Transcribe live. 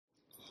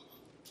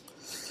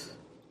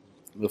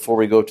before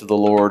we go to the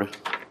Lord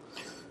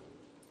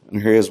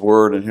and hear His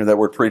Word and hear that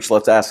Word preached,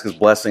 let's ask His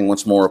blessing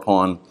once more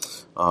upon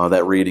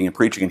that reading and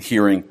preaching and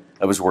hearing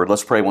of His Word.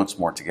 Let's pray once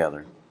more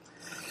together.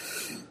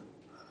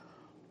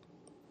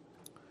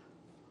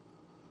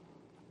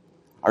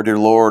 Our dear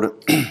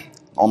Lord,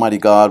 Almighty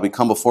God, we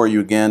come before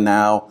You again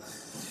now,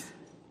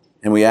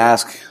 and we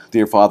ask,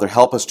 dear Father,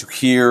 help us to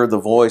hear the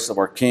voice of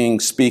our King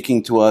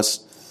speaking to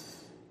us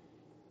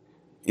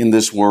in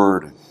this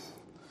Word.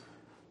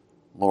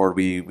 Lord,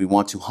 we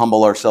want to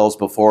humble ourselves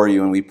before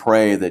You, and we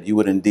pray that You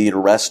would indeed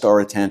arrest our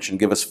attention,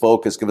 give us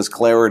focus, give us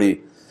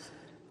clarity,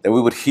 that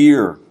we would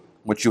hear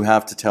what You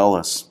have to tell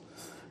us,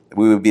 that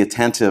we would be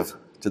attentive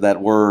to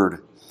that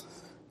Word.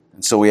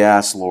 And so we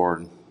ask,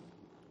 Lord,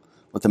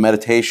 let the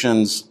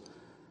meditations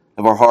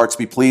of our hearts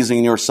be pleasing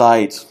in Your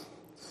sight.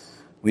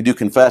 We do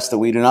confess that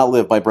we do not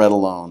live by bread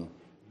alone,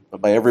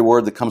 but by every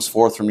word that comes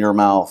forth from Your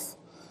mouth.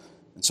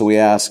 And so we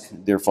ask,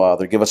 dear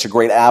Father, give us a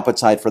great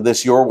appetite for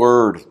this, Your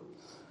Word,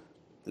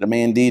 that it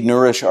may indeed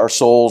nourish our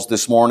souls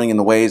this morning in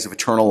the ways of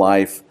eternal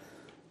life,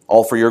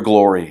 all for Your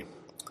glory.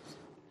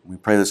 We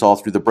pray this all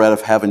through the bread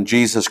of heaven,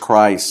 Jesus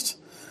Christ.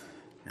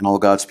 And all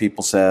God's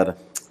people said,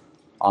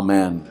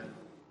 Amen.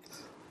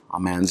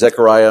 Amen.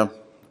 Zechariah,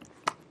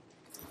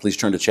 please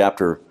turn to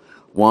chapter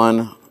 1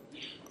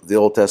 of the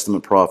Old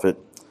Testament prophet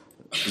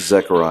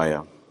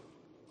Zechariah.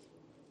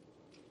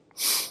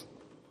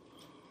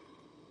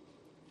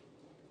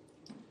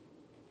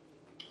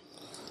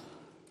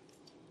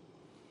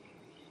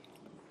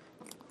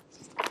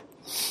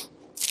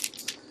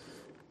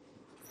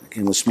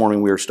 Again, this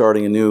morning we are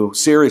starting a new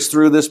series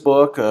through this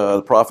book,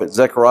 the prophet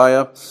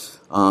Zechariah.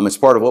 It's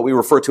part of what we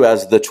refer to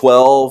as the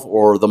 12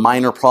 or the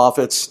minor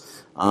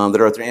prophets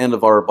that are at the end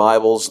of our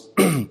Bibles.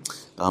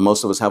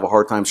 Most of us have a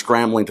hard time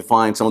scrambling to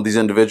find some of these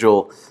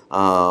individual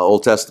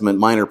Old Testament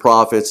minor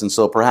prophets, and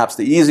so perhaps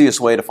the easiest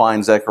way to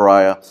find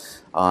Zechariah,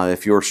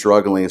 if you're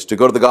struggling, is to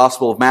go to the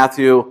Gospel of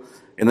Matthew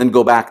and then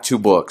go back 2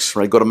 books,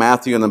 right? Go to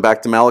Matthew and then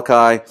back to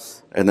Malachi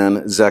and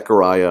then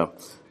Zechariah.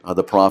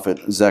 The prophet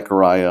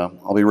Zechariah.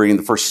 I'll be reading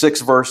the first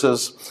 6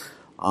 verses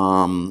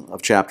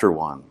of chapter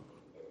 1.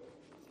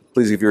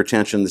 Please give your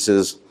attention. This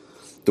is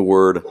the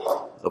word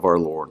of our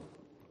Lord.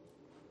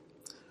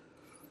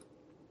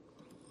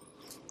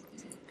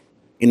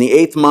 In the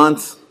 8th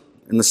month,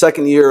 in the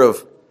 2nd year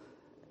of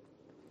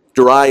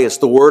Darius,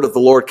 the word of the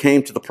Lord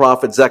came to the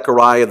prophet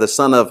Zechariah, the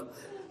son of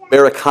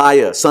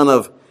Berechiah, son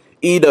of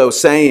Iddo,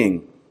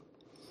 saying,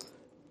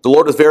 "The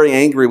Lord is very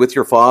angry with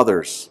your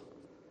fathers.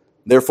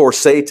 Therefore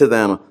say to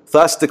them,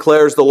 thus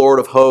declares the Lord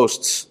of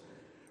hosts,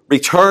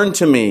 return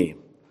to me,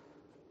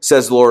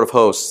 says the Lord of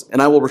hosts,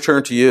 and I will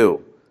return to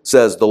you,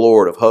 says the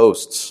Lord of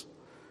hosts.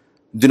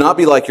 Do not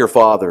be like your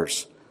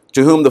fathers,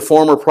 to whom the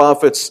former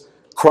prophets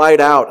cried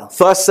out,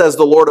 thus says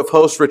the Lord of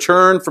hosts,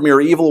 return from your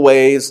evil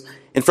ways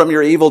and from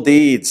your evil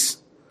deeds.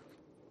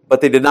 But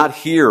they did not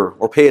hear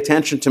or pay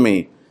attention to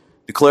me,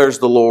 declares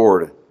the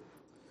Lord.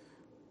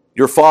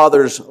 Your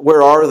fathers,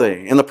 where are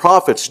they? And the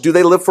prophets, do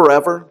they live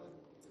forever?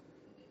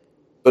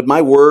 But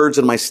my words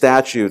and my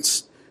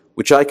statutes,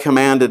 which I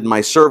commanded my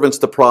servants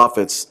the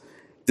prophets,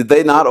 did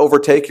they not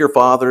overtake your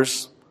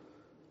fathers?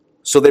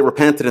 So they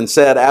repented and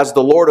said, as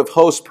the Lord of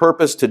hosts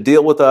purposed to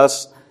deal with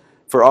us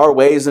for our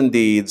ways and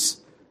deeds,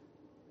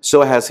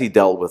 so has He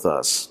dealt with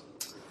us."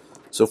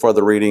 So far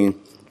the reading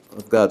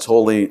of God's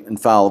holy,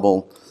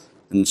 infallible,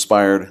 and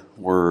inspired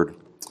word.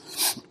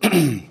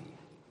 Well,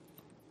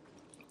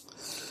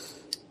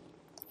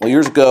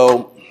 years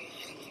ago,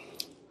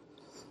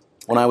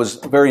 when I was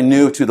very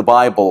new to the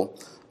Bible,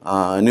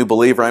 a new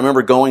believer, I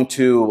remember going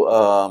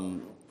to,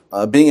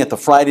 being at the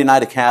Friday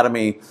Night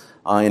Academy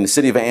in the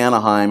city of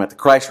Anaheim at the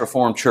Christ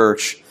Reformed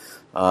Church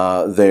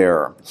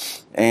there.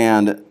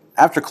 And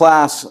after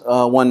class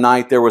one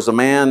night, there was a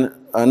man,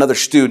 another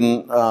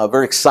student,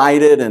 very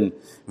excited and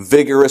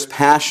vigorous,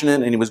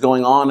 passionate, and he was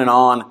going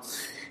on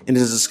in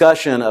his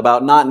discussion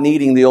about not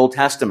needing the Old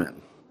Testament.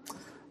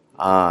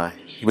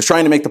 He was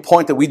trying to make the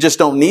point that we just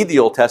don't need the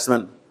Old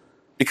Testament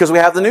because we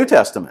have the New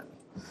Testament.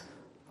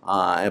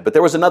 But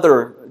there was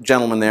another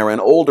gentleman there, an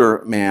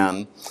older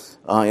man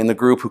in the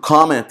group, who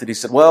commented. He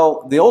said,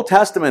 well, the Old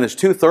Testament is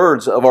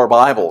 2/3 of our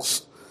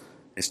Bibles.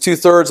 It's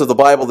 2/3 of the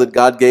Bible that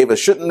God gave us.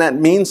 Shouldn't that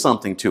mean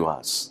something to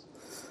us?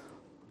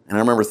 And I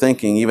remember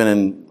thinking, even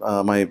in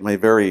my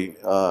very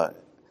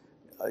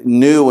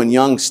new and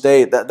young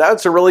state,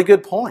 that's a really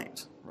good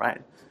point,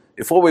 right?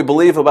 If what we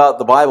believe about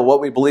the Bible, what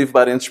we believe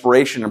about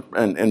inspiration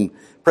and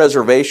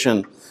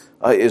preservation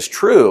is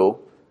true,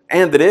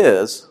 and it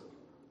is,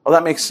 well,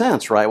 that makes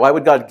sense, right? Why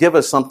would God give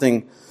us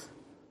something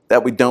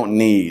that we don't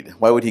need?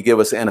 Why would He give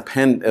us an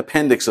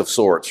appendix of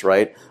sorts,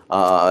 right?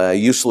 A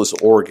useless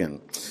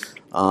organ.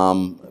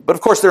 But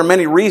of course, there are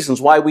many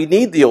reasons why we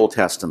need the Old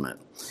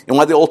Testament and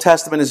why the Old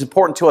Testament is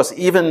important to us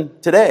even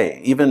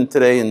today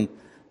in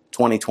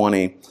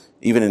 2020,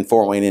 even in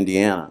Fort Wayne,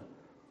 Indiana.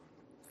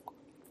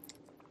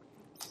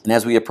 And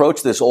as we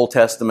approach this Old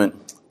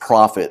Testament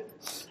prophet,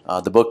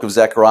 the book of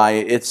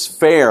Zechariah, it's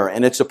fair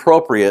and it's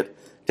appropriate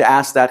to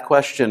ask that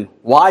question,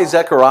 why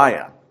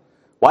Zechariah?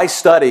 Why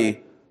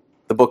study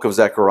the book of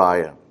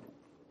Zechariah?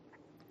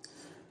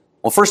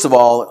 Well, first of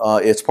all,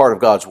 it's part of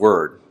God's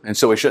Word, and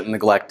so we shouldn't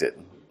neglect it,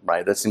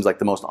 right? That seems like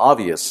the most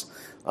obvious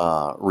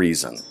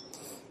reason.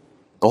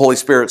 The Holy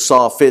Spirit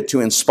saw fit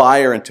to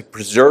inspire and to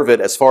preserve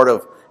it as part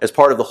of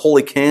the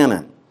Holy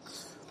Canon.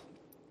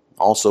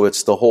 Also,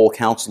 it's the whole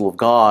counsel of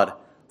God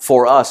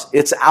for us.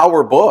 It's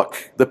our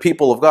book, the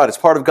people of God. It's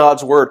part of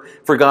God's Word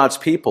for God's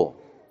people.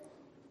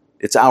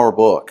 It's our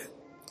book.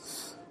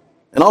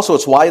 And also,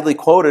 it's widely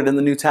quoted in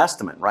the New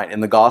Testament, right? In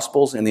the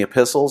Gospels, in the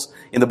Epistles,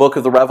 in the book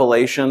of the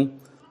Revelation.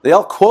 They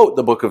all quote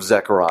the book of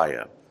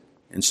Zechariah.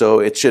 And so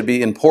it should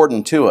be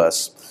important to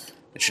us.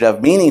 It should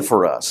have meaning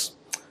for us.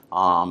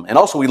 And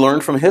also, we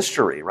learn from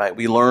history, right?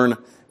 We learn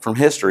from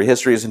history.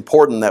 History is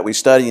important that we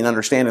study and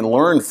understand and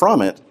learn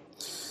from it.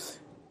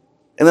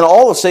 And then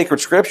all of sacred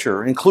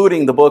Scripture,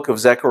 including the book of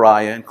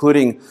Zechariah,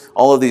 including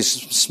all of these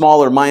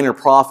smaller minor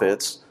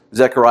prophets.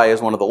 Zechariah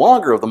is one of the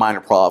longer of the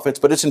minor prophets,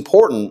 but it's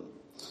important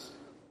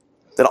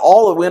that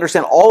we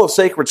understand all of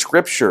sacred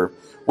Scripture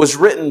was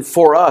written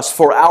for us,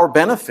 for our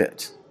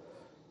benefit.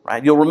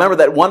 Right? You'll remember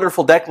that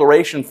wonderful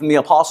declaration from the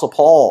Apostle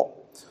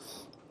Paul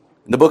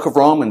in the book of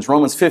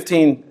Romans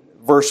 15,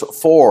 verse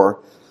 4,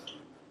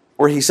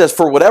 where he says,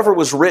 "For whatever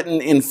was written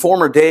in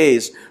former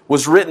days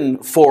was written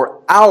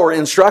for our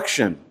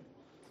instruction,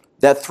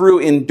 that through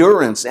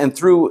endurance and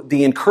through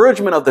the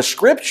encouragement of the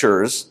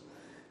Scriptures,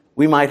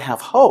 we might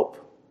have hope."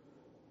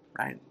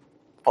 Right?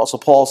 Apostle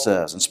Paul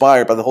says,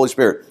 inspired by the Holy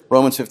Spirit,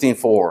 Romans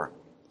 15:4.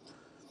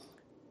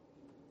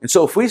 And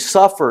so if we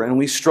suffer and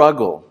we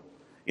struggle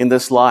in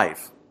this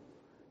life,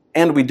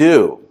 and we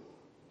do,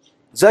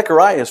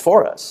 Zechariah is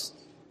for us.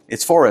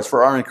 It's for us,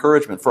 for our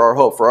encouragement, for our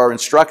hope, for our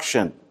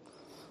instruction,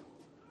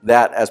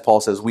 that, as Paul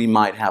says, we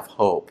might have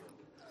hope.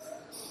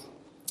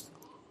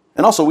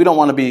 And also, we don't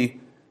want to be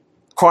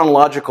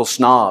chronological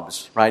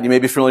snobs, right? You may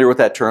be familiar with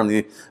that term.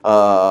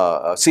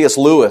 C.S.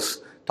 Lewis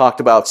talked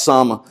about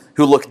some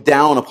who look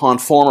down upon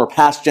former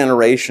past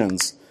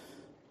generations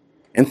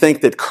and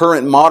think that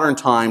current modern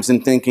times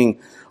in thinking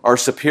are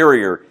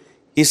superior.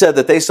 He said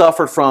that they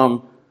suffered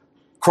from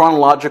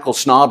chronological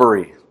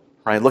snobbery,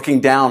 right? Looking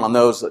down on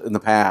those in the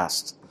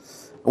past.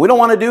 And we don't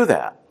want to do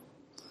that.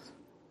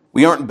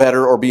 We aren't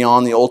better or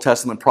beyond the Old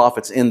Testament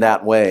prophets in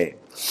that way.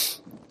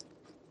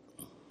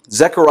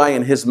 Zechariah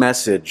and his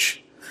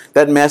message,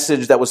 that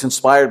message that was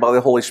inspired by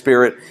the Holy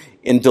Spirit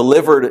and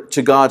delivered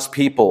to God's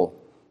people,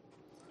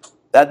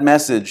 that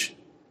message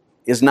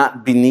is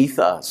not beneath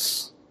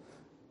us,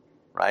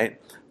 right?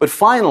 But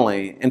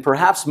finally, and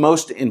perhaps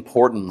most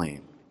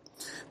importantly,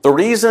 the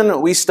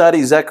reason we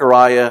study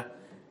Zechariah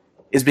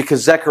is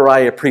because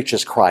Zechariah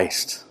preaches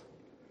Christ.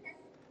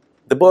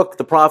 The book,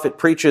 the prophet,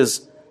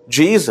 preaches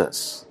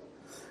Jesus.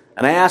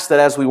 And I ask that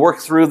as we work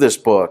through this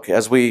book,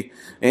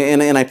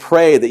 and I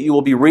pray that you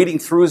will be reading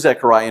through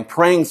Zechariah and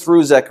praying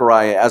through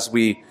Zechariah as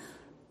we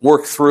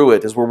work through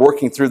it, as we're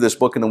working through this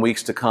book in the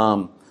weeks to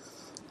come.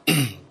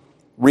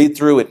 Read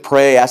through it,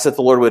 pray, ask that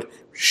the Lord would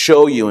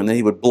show you and that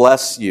He would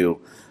bless you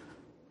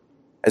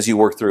as you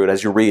work through it,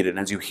 as you read it, and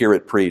as you hear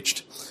it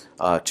preached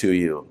to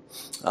you.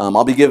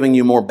 I'll be giving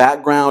you more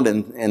background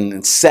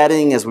and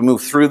setting as we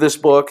move through this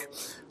book.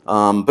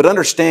 But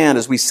understand,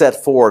 as we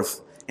set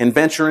forth and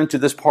venture into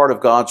this part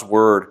of God's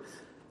Word,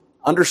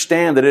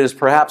 understand that it is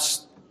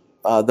perhaps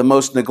the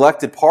most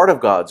neglected part of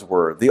God's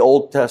Word, the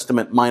Old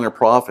Testament minor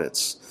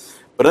prophets.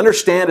 But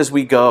understand as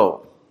we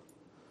go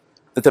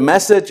that the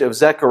message of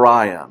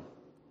Zechariah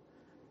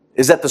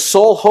is that the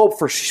sole hope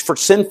for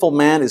sinful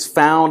man is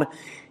found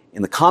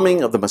in the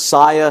coming of the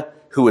Messiah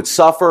who would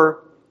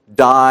suffer,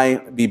 die,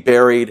 be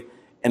buried,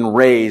 and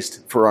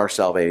raised for our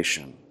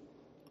salvation.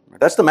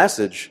 That's the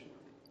message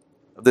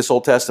of this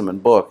Old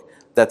Testament book,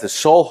 that the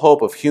sole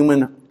hope of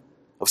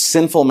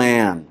sinful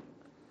man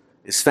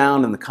is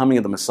found in the coming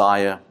of the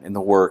Messiah, in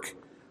the work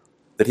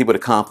that He would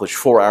accomplish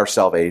for our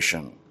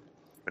salvation.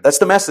 That's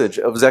the message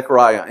of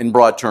Zechariah in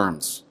broad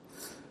terms.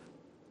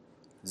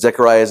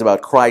 Zechariah is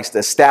about Christ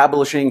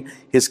establishing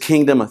His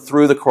kingdom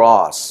through the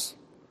cross.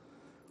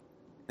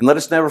 And let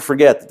us never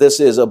forget that this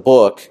is a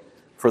book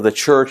for the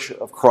Church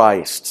of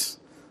Christ.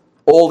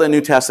 Old and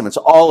New Testaments,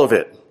 all of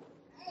it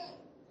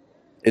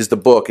is the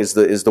book, is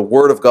the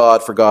Word of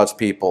God for God's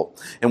people.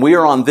 And we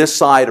are on this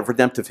side of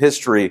redemptive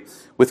history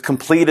with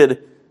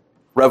completed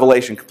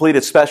revelation,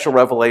 completed special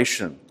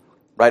revelation.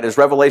 Right? As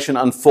revelation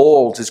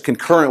unfolds, is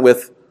concurrent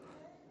with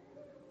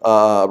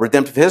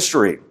redemptive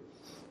history.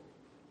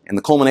 And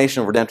the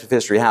culmination of redemptive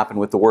history happened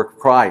with the work of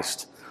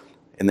Christ.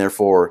 And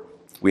therefore,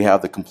 we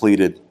have the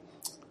completed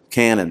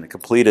canon, the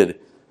completed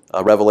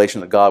revelation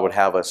that God would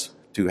have us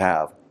to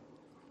have.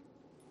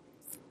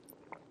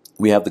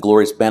 We have the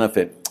glorious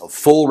benefit of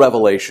full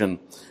revelation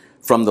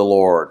from the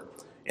Lord.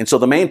 And so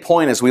the main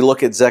point as we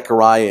look at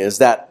Zechariah is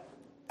that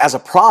as a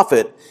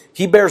prophet,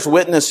 he bears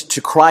witness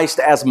to Christ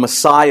as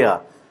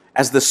Messiah,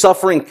 as the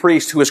suffering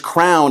priest who is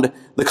crowned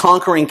the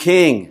conquering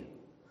king.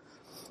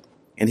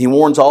 And he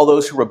warns all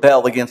those who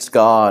rebel against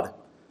God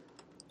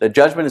that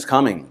judgment is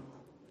coming.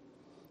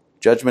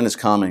 Judgment is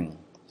coming.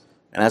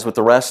 And as with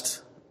the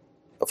rest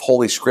of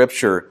Holy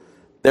Scripture,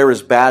 There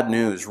is bad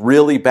news,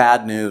 really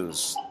bad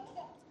news.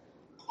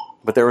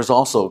 But there is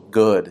also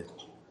good,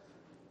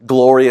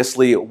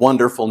 gloriously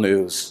wonderful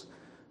news,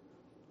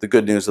 the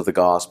good news of the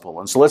gospel.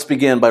 And so let's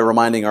begin by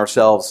reminding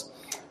ourselves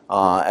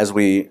as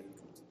we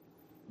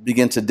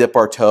begin to dip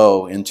our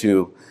toe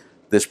into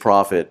this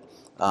prophet,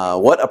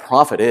 what a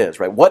prophet is,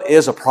 right? What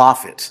is a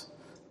prophet,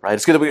 right?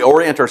 It's going to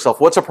orient ourselves.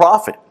 What's a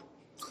prophet?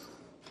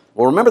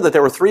 Well, remember that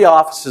there were 3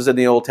 offices in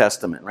the Old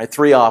Testament, right?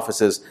 3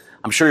 offices.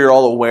 I'm sure you're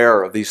all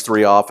aware of these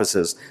 3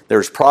 offices.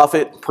 There's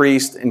prophet,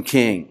 priest, and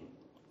king.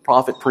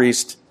 Prophet,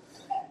 priest,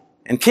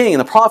 and king. And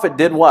the prophet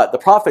did what? The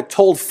prophet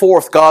told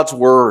forth God's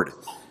word.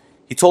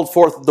 He told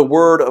forth the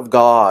word of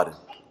God.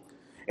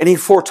 And he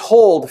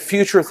foretold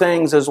future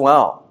things as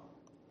well.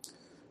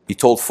 He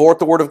told forth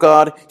the word of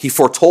God. He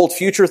foretold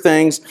future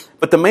things.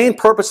 But the main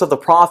purpose of the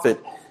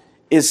prophet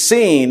is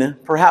seen,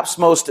 perhaps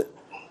most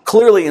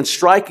clearly and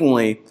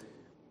strikingly,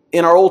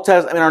 in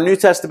our New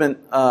Testament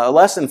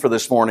lesson for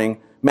this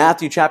morning,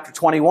 Matthew chapter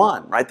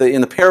 21, right?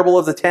 In the parable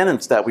of the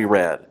tenants that we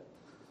read.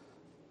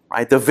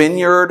 Right? The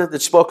vineyard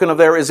that's spoken of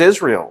there is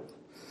Israel.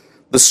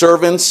 The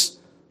servants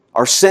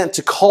are sent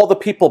to call the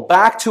people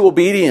back to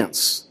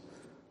obedience.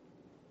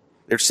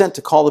 They're sent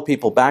to call the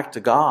people back to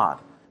God.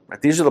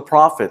 Right? These are the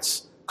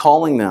prophets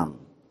calling them.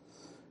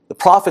 The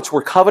prophets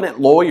were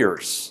covenant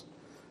lawyers,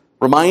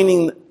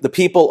 reminding the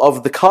people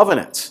of the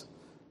covenant.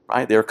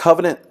 Right? They're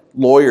covenant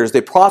lawyers.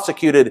 They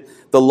prosecuted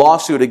the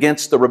lawsuit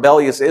against the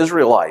rebellious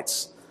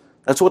Israelites.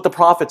 That's what the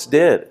prophets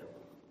did.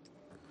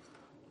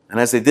 And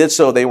as they did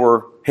so, they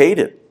were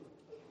hated.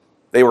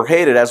 They were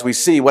hated, as we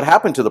see what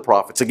happened to the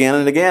prophets again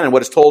and again, and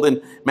what is told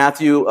in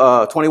Matthew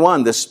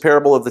 21, this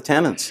parable of the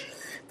tenants.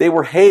 They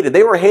were hated.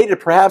 They were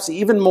hated perhaps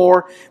even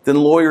more than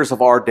lawyers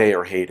of our day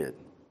are hated.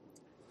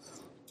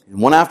 And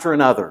one after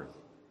another,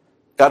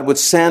 God would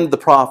send the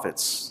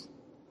prophets,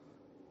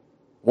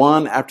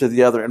 one after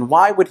the other. And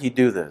why would he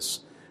do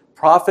this?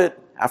 Prophet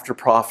after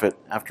prophet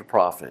after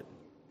prophet.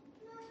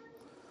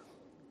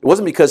 It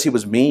wasn't because he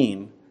was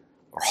mean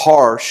or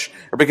harsh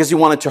or because he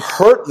wanted to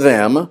hurt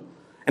them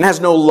and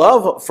has no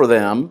love for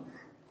them.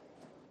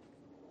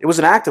 It was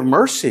an act of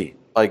mercy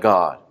by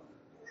God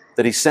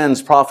that he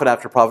sends prophet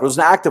after prophet. It was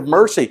an act of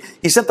mercy.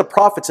 He sent the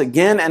prophets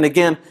again and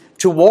again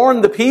to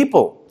warn the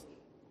people.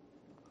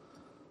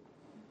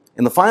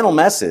 And the final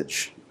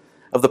message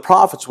of the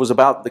prophets was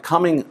about the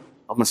coming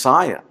of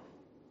Messiah.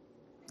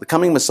 The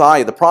coming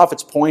Messiah. The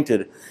prophets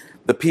pointed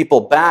the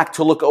people back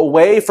to look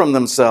away from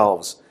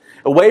themselves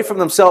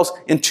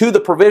into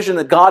the provision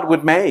that God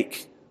would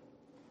make.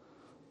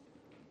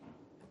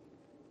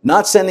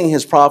 Not sending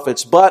his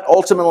prophets, but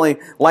ultimately,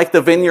 like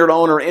the vineyard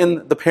owner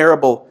in the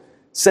parable,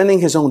 sending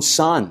his own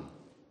son.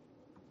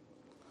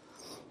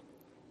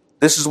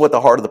 This is what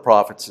the heart of the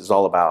prophets is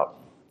all about.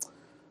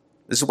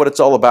 This is what it's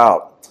all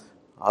about.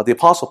 The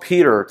Apostle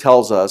Peter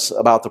tells us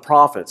about the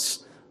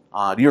prophets.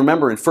 Do you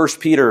remember in 1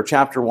 Peter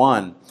chapter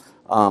 1?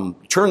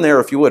 Turn there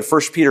if you would,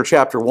 1 Peter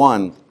chapter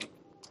 1.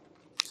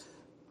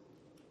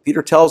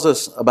 Peter tells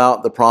us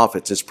about the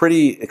prophets. It's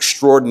pretty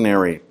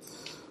extraordinary.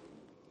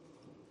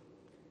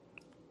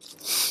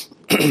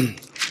 1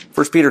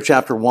 Peter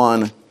chapter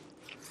 1,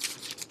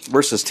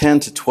 verses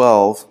 10 to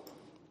 12.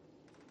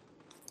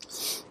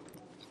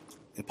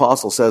 The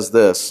apostle says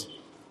this.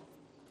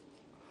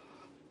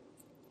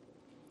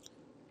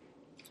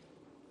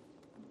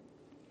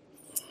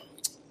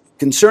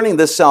 Concerning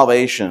this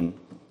salvation,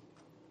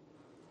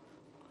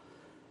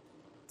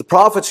 the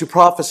prophets who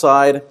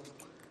prophesied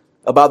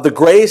about the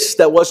grace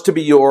that was to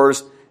be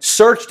yours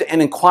searched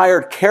and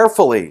inquired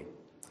carefully,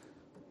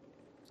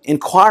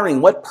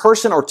 inquiring what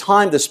person or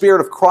time the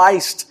Spirit of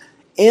Christ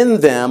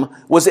in them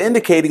was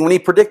indicating when he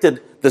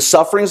predicted the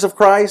sufferings of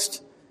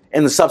Christ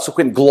and the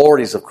subsequent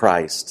glories of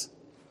Christ.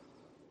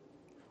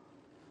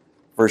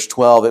 Verse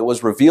 12, it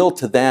was revealed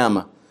to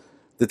them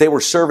that they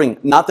were serving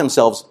not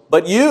themselves,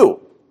 but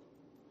you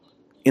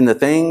in the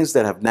things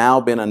that have now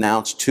been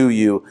announced to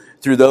you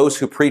through those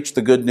who preach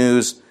the good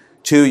news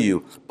to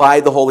you by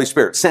the Holy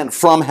Spirit, sent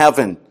from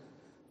heaven,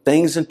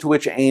 things into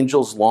which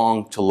angels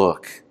long to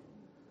look.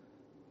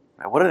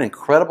 What an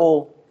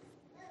incredible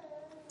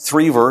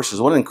 3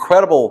 verses. What an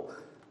incredible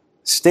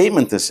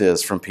statement this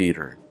is from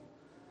Peter.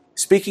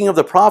 Speaking of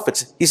the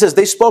prophets, he says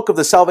they spoke of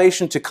the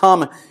salvation to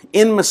come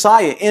in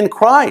Messiah, in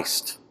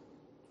Christ.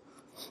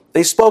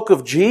 They spoke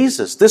of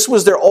Jesus. This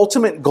was their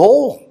ultimate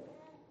goal.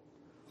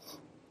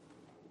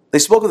 They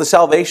spoke of the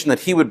salvation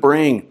that he would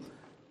bring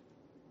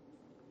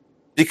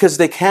because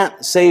they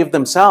can't save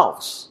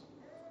themselves.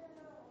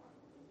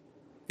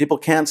 People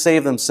can't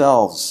save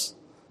themselves.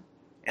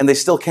 And they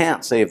still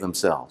can't save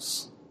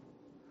themselves.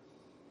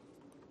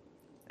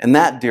 And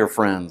that, dear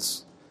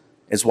friends,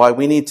 is why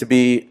we need to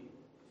be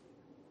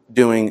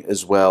doing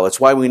as well. It's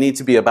why we need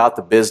to be about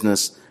the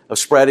business of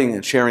spreading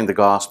and sharing the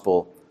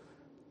gospel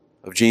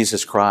of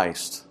Jesus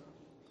Christ.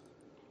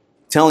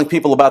 Telling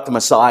people about the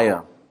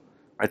Messiah,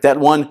 right? That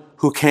one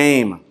who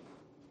came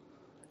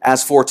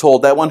as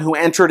foretold, that one who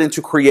entered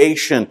into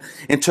creation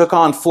and took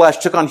on flesh,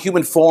 took on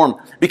human form,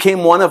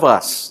 became one of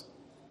us.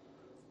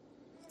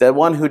 That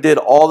one who did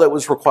all that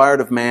was required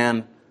of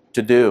man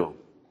to do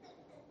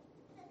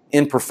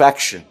in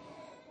perfection.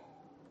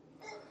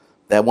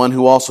 That one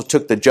who also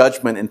took the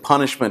judgment and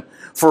punishment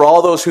for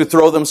all those who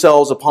throw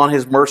themselves upon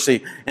his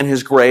mercy and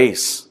his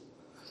grace.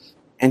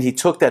 And he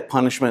took that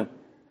punishment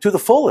to the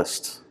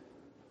fullest.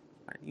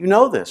 You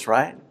know this,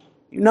 right?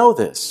 You know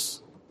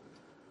this.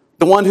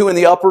 The one who in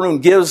the upper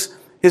room gives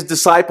his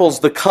disciples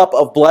the cup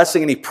of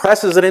blessing and he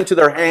presses it into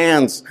their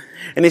hands.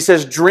 And he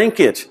says, drink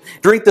it.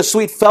 Drink the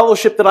sweet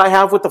fellowship that I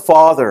have with the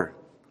Father.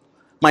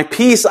 My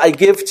peace I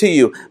give to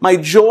you. My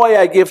joy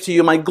I give to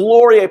you. My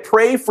glory I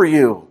pray for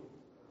you.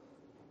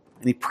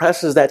 And he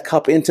presses that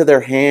cup into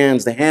their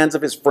hands, the hands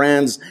of his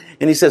friends.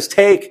 And he says,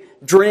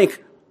 take,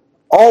 drink,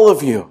 all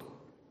of you.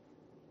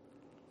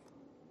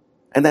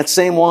 And that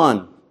same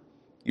one,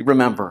 you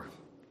remember,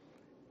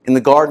 in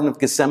the Garden of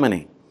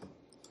Gethsemane,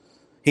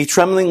 he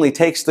tremblingly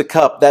takes the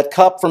cup, that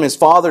cup from his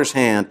Father's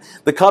hand,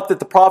 the cup that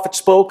the prophet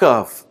spoke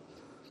of,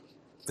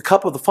 the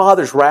cup of the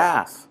Father's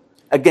wrath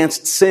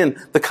against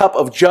sin, the cup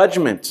of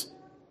judgment.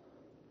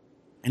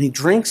 And he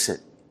drinks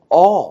it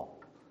all,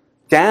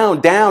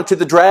 down to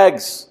the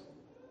dregs.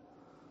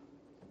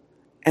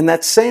 And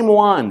that same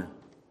one,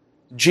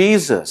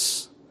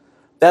 Jesus,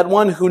 that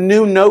one who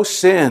knew no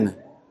sin,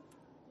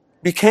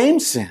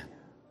 became sin.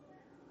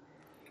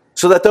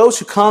 So that those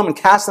who come and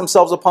cast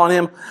themselves upon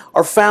him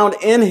are found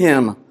in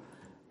him,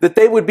 that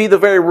they would be the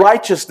very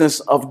righteousness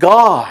of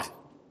God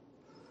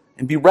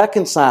and be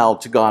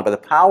reconciled to God by the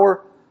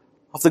power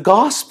of the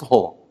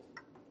gospel.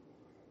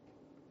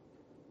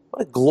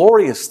 What a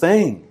glorious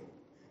thing.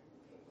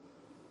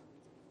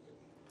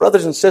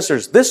 Brothers and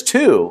sisters, this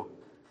too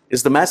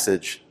is the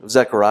message of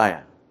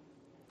Zechariah.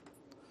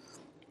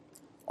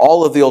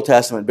 All of the Old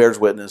Testament bears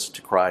witness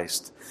to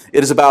Christ.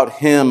 It is about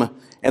him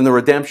and the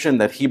redemption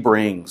that he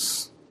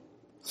brings.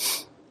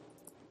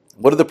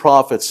 What did the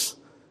prophets,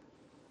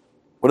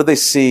 what did they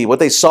see? What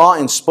they saw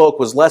and spoke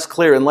was less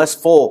clear and less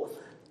full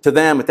to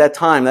them at that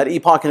time, that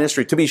epoch in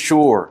history, to be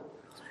sure.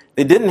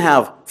 They didn't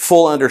have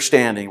full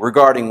understanding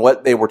regarding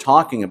what they were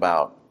talking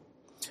about.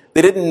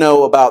 They didn't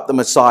know about the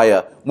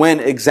Messiah, when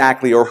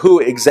exactly, or who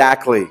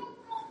exactly,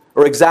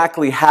 or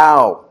exactly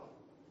how.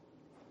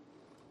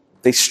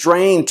 They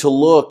strained to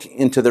look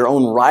into their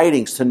own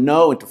writings, to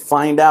know and to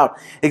find out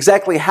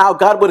exactly how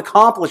God would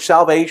accomplish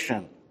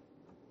salvation.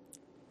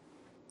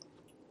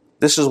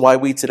 This is why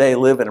we today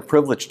live in a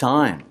privileged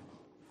time.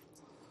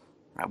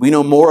 We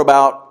know more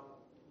about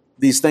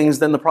these things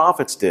than the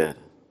prophets did.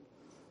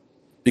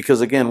 Because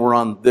again, we're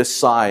on this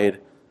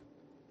side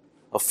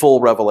of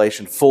full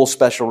revelation, full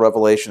special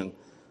revelation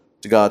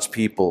to God's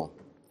people.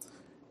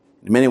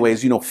 In many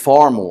ways, you know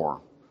far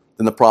more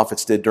than the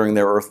prophets did during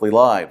their earthly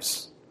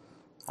lives.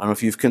 I don't know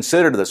if you've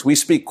considered this. We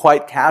speak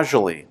quite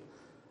casually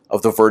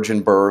of the virgin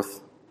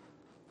birth,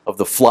 of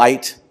the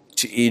flight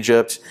to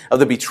Egypt, of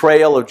the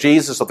betrayal of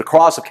Jesus, of the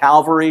cross of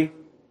Calvary,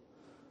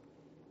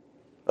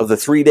 of the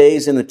 3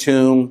 days in the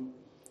tomb,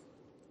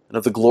 and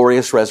of the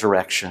glorious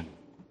resurrection.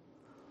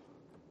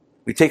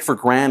 We take for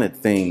granted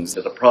things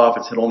that the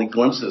prophets had only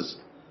glimpses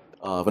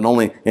of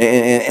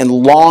and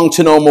long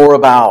to know more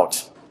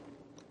about.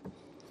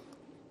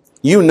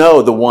 You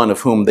know the one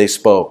of whom they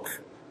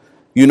spoke.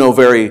 You know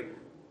very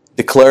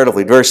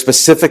declaratively, very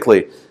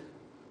specifically,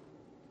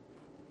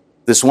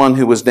 this one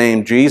who was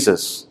named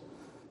Jesus,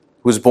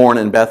 who was born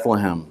in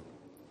Bethlehem,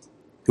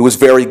 who was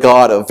very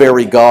God of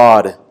very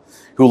God,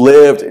 who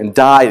lived and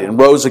died and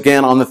rose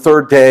again on the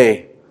third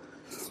day.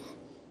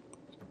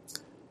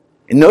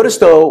 And notice,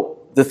 though,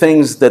 the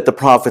things that the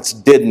prophets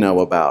did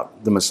know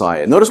about the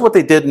Messiah. Notice what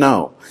they did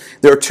know.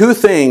 There are two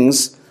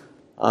things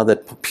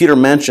that Peter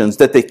mentions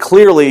that they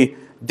clearly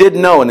did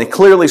know and they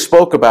clearly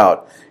spoke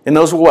about. And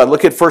those were what?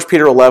 Look at 1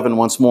 Peter 11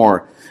 once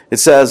more. It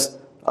says,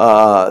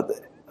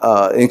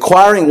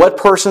 inquiring what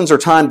persons or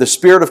time the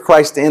Spirit of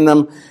Christ in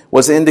them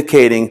was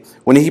indicating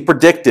when he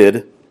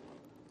predicted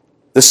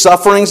the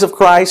sufferings of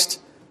Christ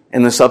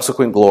and the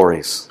subsequent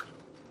glories.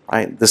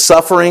 Right? The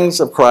sufferings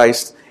of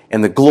Christ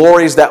and the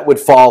glories that would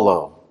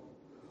follow.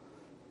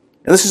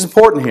 And this is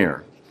important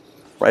here.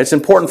 Right? It's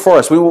important for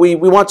us. We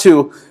want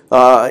to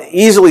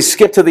easily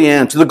skip to the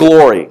end, to the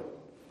glory.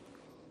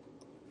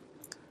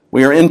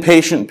 We are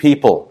impatient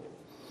people.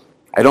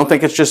 I don't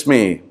think it's just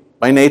me.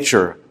 By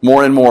nature,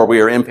 more and more,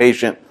 we are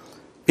impatient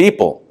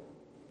people.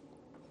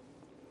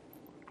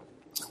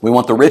 We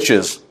want the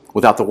riches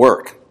without the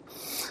work.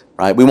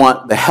 Right? We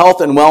want the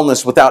health and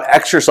wellness without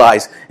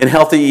exercise and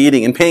healthy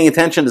eating and paying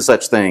attention to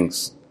such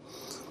things.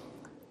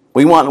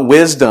 We want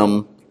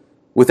wisdom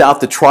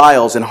without the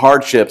trials and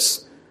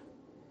hardships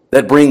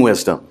that bring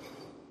wisdom.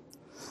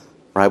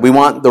 Right? We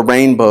want the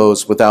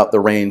rainbows without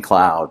the rain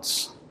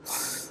clouds.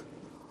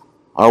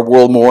 Our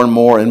world more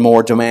and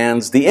more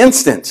demands the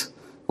instant,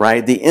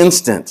 right? The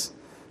instant.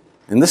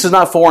 And this is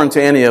not foreign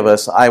to any of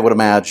us, I would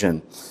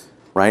imagine,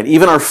 right?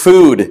 Even our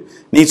food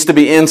needs to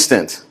be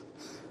instant,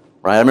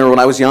 right? I remember when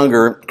I was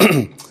younger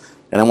and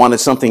I wanted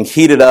something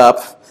heated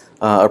up,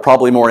 or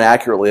probably more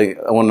accurately,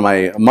 when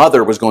my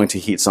mother was going to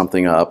heat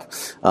something up,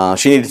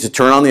 she needed to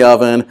turn on the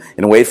oven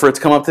and wait for it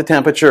to come up to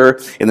temperature,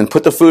 and then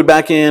put the food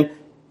back in,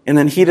 and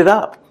then heat it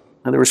up.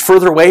 And there was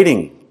further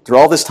waiting through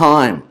all this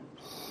time.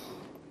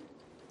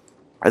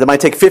 That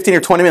might take 15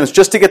 or 20 minutes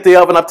just to get the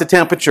oven up to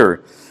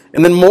temperature,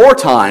 and then more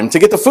time to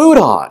get the food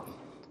hot.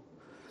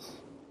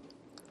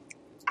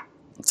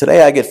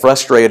 Today I get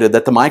frustrated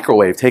that the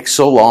microwave takes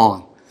so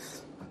long.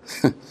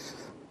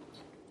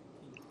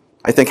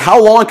 I think,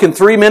 how long can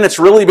 3 minutes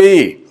really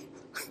be?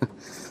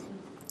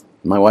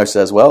 My wife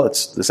says, well,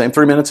 it's the same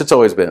 3 minutes it's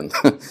always been.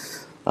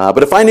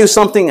 But if I knew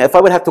something, if I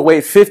would have to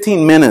wait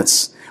 15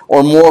 minutes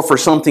or more for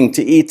something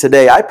to eat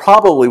today, I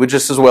probably would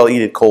just as well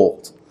eat it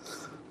cold.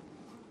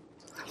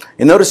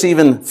 And notice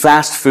even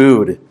fast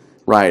food,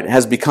 right,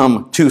 has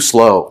become too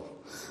slow.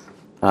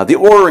 The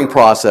ordering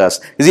process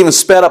is even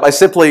sped up by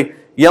simply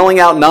yelling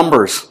out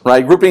numbers,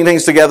 right, grouping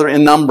things together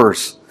in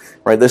numbers.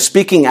 Right, the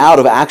speaking out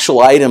of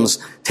actual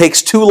items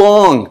takes too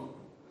long.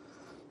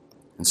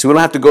 And so we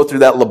don't have to go through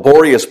that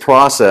laborious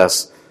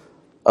process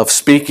of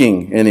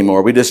speaking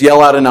anymore. We just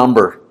yell out a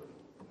number.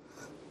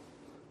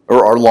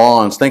 Or our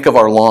lawns. Think of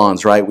our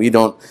lawns, right? We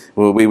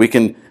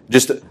can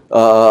just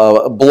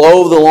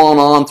blow the lawn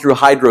on through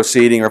hydro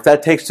seeding, or if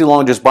that takes too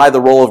long, just buy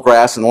the roll of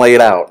grass and lay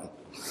it out.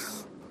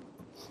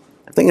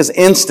 The thing is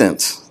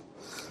instant.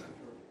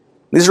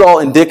 These are all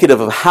indicative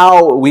of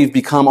how we've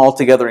become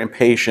altogether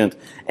impatient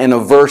and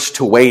averse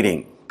to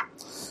waiting.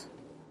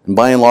 And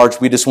by and large,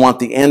 we just want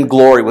the end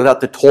glory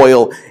without the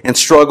toil and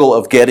struggle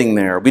of getting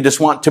there. We just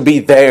want to be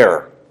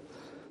there.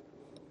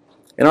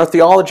 And our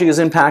theology is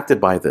impacted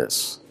by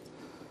this.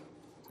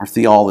 Our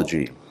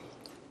theology.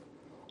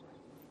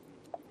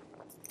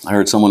 I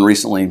heard someone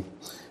recently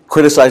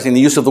criticizing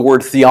the use of the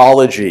word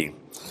theology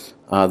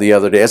the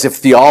other day, as if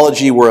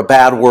theology were a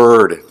bad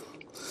word.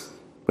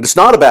 But it's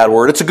not a bad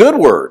word, it's a good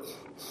word.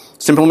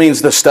 It simply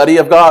means the study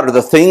of God or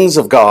the things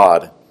of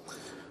God.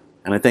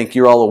 And I think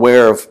you're all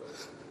aware of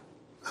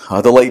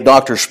the late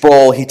Dr.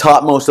 Sproul. He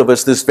taught most of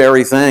us this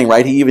very thing,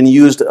 right? He even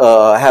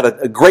had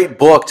a great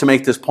book to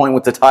make this point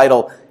with the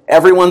title,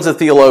 Everyone's a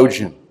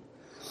Theologian.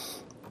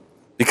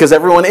 Because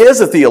everyone is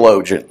a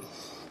theologian.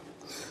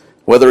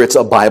 Whether it's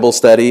a Bible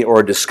study or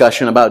a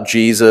discussion about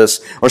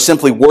Jesus or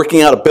simply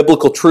working out a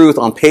biblical truth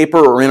on paper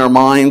or in our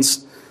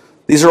minds,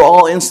 these are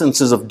all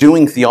instances of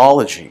doing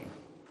theology.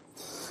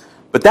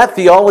 But that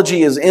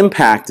theology is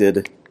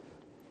impacted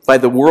by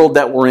the world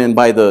that we're in,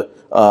 by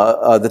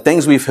the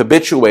things we've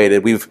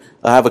habituated. We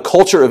have a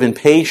culture of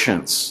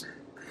impatience.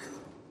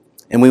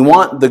 And we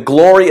want the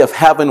glory of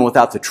heaven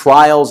without the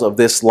trials of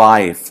this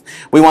life.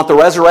 We want the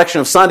resurrection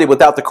of Sunday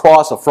without the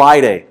cross of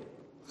Friday.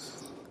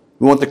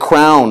 We want the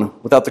crown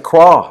without the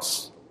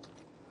cross.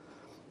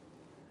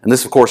 And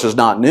this, of course, is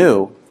not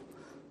new.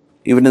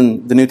 Even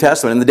in the New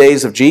Testament, in the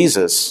days of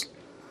Jesus,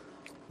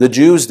 the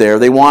Jews there,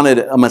 they wanted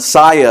a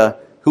Messiah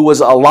who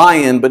was a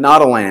lion but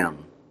not a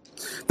lamb.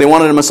 They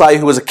wanted a Messiah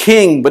who was a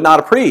king but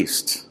not a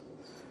priest.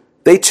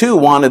 They too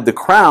wanted the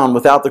crown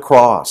without the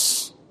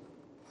cross.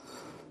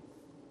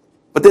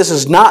 But this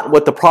is not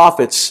what the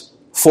prophets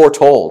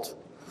foretold.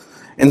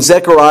 And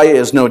Zechariah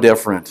is no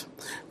different.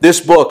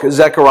 This book,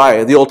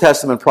 Zechariah, the Old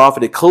Testament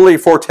prophet, it clearly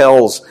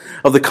foretells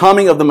of the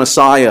coming of the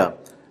Messiah,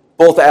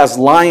 both as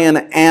lion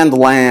and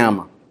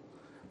lamb,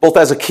 both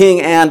as a king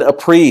and a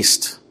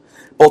priest,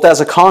 both as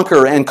a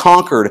conqueror and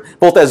conquered,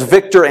 both as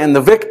victor and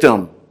the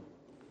victim.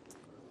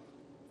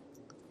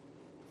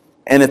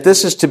 And if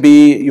this is to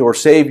be your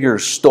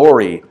Savior's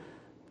story,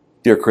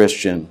 dear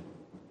Christian,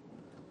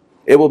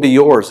 it will be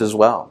yours as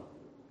well.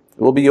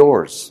 It will be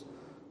yours.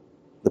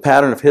 The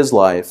pattern of his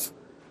life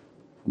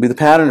will be the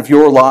pattern of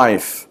your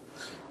life.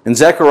 And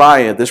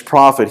Zechariah, this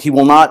prophet, he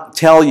will not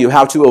tell you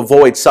how to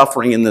avoid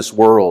suffering in this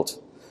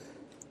world,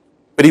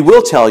 but he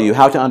will tell you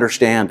how to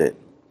understand it.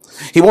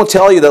 He won't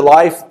tell you that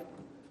life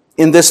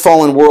in this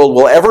fallen world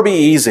will ever be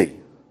easy,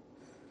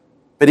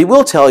 but he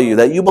will tell you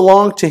that you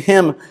belong to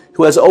him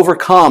who has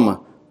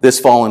overcome this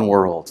fallen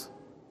world.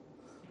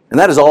 And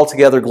that is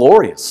altogether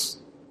glorious.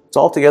 It's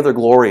altogether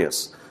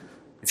glorious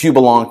if you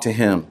belong to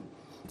him,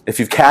 if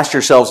you've cast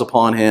yourselves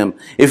upon him,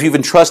 if you've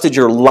entrusted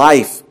your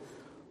life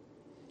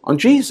on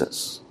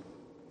Jesus.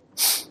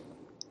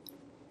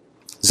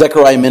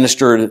 Zechariah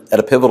ministered at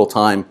a pivotal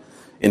time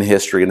in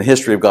history, in the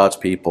history of God's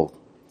people.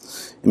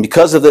 And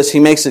because of this, he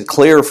makes it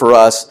clear for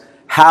us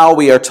how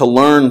we are to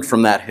learn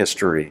from that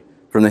history,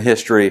 from the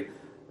history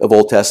of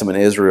Old Testament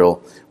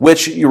Israel,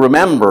 which, you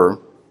remember,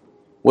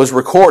 was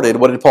recorded,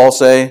 what did Paul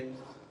say?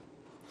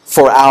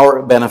 For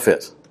our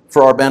benefit.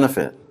 For our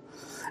benefit.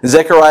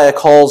 Zechariah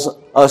calls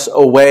us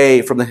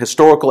away from the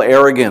historical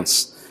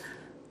arrogance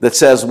that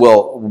says,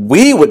 well,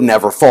 we would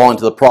never fall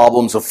into the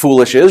problems of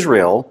foolish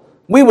Israel.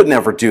 We would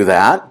never do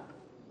that.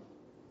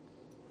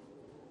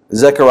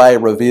 Zechariah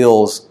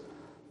reveals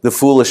the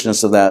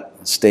foolishness of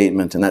that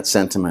statement and that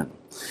sentiment.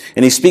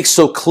 And he speaks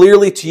so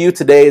clearly to you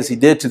today as he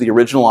did to the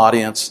original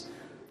audience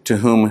to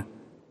whom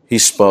he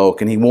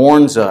spoke. And he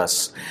warns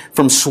us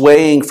from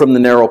swaying from the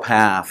narrow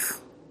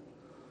path.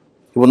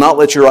 He will not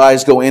let your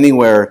eyes go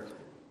anywhere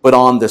but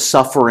on the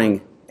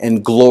suffering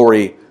and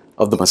glory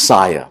of the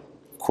Messiah,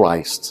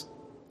 Christ.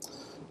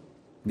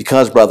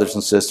 Because, brothers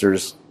and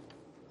sisters,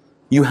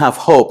 you have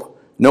hope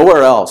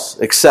nowhere else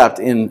except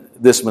in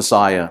this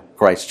Messiah,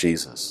 Christ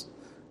Jesus.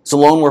 It's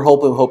alone where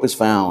hope is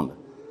found.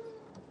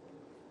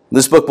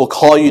 This book will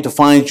call you to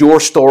find your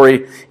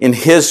story in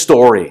His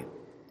story.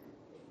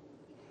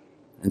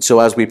 And so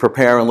as we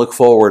prepare and look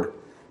forward to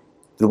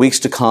the weeks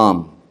to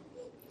come,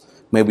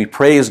 may we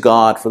praise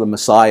God for the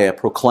Messiah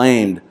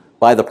proclaimed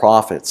by the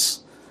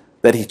prophets,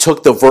 that He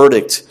took the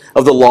verdict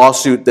of the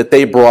lawsuit that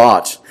they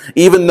brought,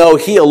 even though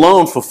He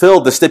alone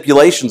fulfilled the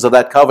stipulations of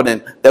that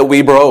covenant that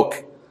we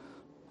broke.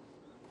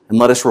 And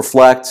let us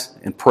reflect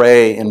and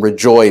pray and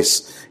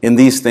rejoice in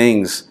these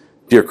things,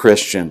 dear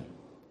Christian.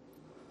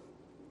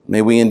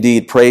 May we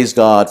indeed praise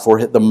God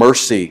for the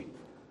mercy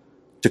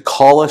to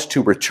call us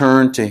to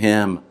return to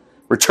Him.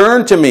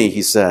 Return to me,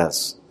 He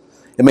says.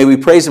 And may we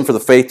praise Him for the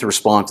faith to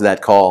respond to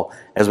that call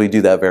as we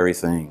do that very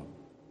thing.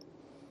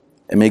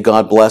 And may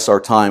God bless our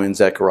time in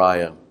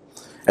Zechariah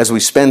as we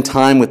spend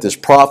time with this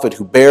prophet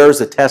who bears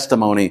the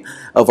testimony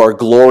of our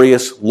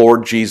glorious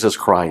Lord Jesus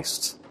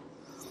Christ.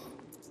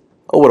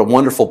 Oh, what a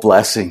wonderful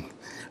blessing.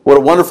 What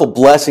a wonderful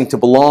blessing to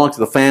belong to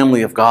the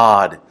family of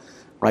God.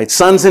 Right?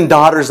 Sons and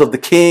daughters of the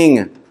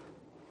King.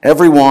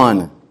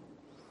 Everyone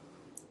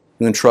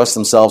who entrust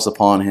themselves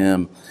upon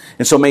Him.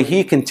 And so may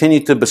He continue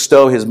to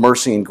bestow His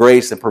mercy and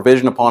grace and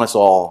provision upon us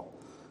all,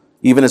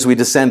 even as we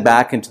descend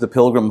back into the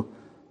pilgrim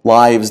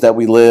lives that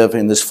we live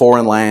in this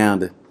foreign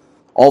land,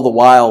 all the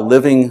while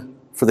living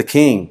for the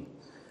King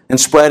and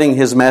spreading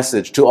His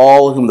message to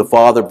all whom the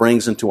Father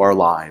brings into our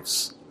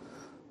lives.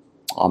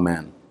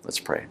 Amen. Let's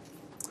pray.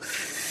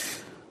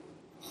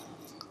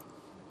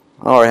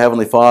 Our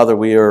Heavenly Father,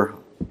 we are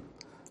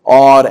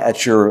awed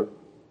at your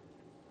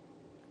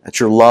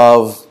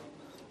love,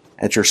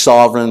 at your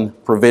sovereign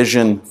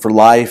provision for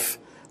life.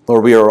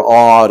 Lord, we are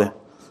awed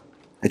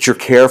at your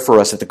care for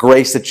us, at the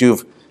grace that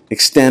you've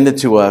extended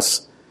to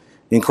us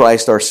in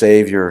Christ our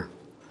Savior.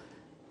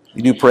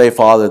 We do pray,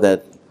 Father,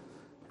 that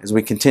as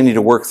we continue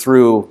to work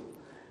through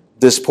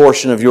this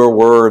portion of your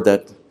word,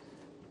 that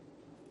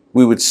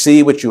we would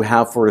see what you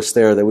have for us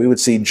there, that we would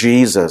see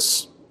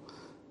Jesus.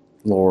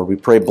 Lord, we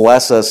pray,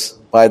 bless us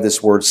by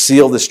this word.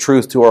 Seal this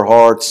truth to our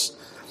hearts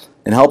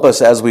and help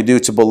us as we do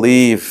to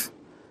believe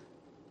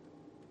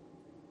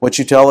what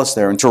you tell us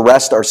there and to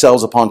rest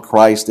ourselves upon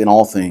Christ in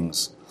all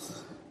things.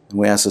 And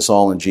we ask this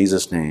all in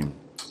Jesus' name.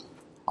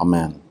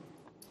 Amen.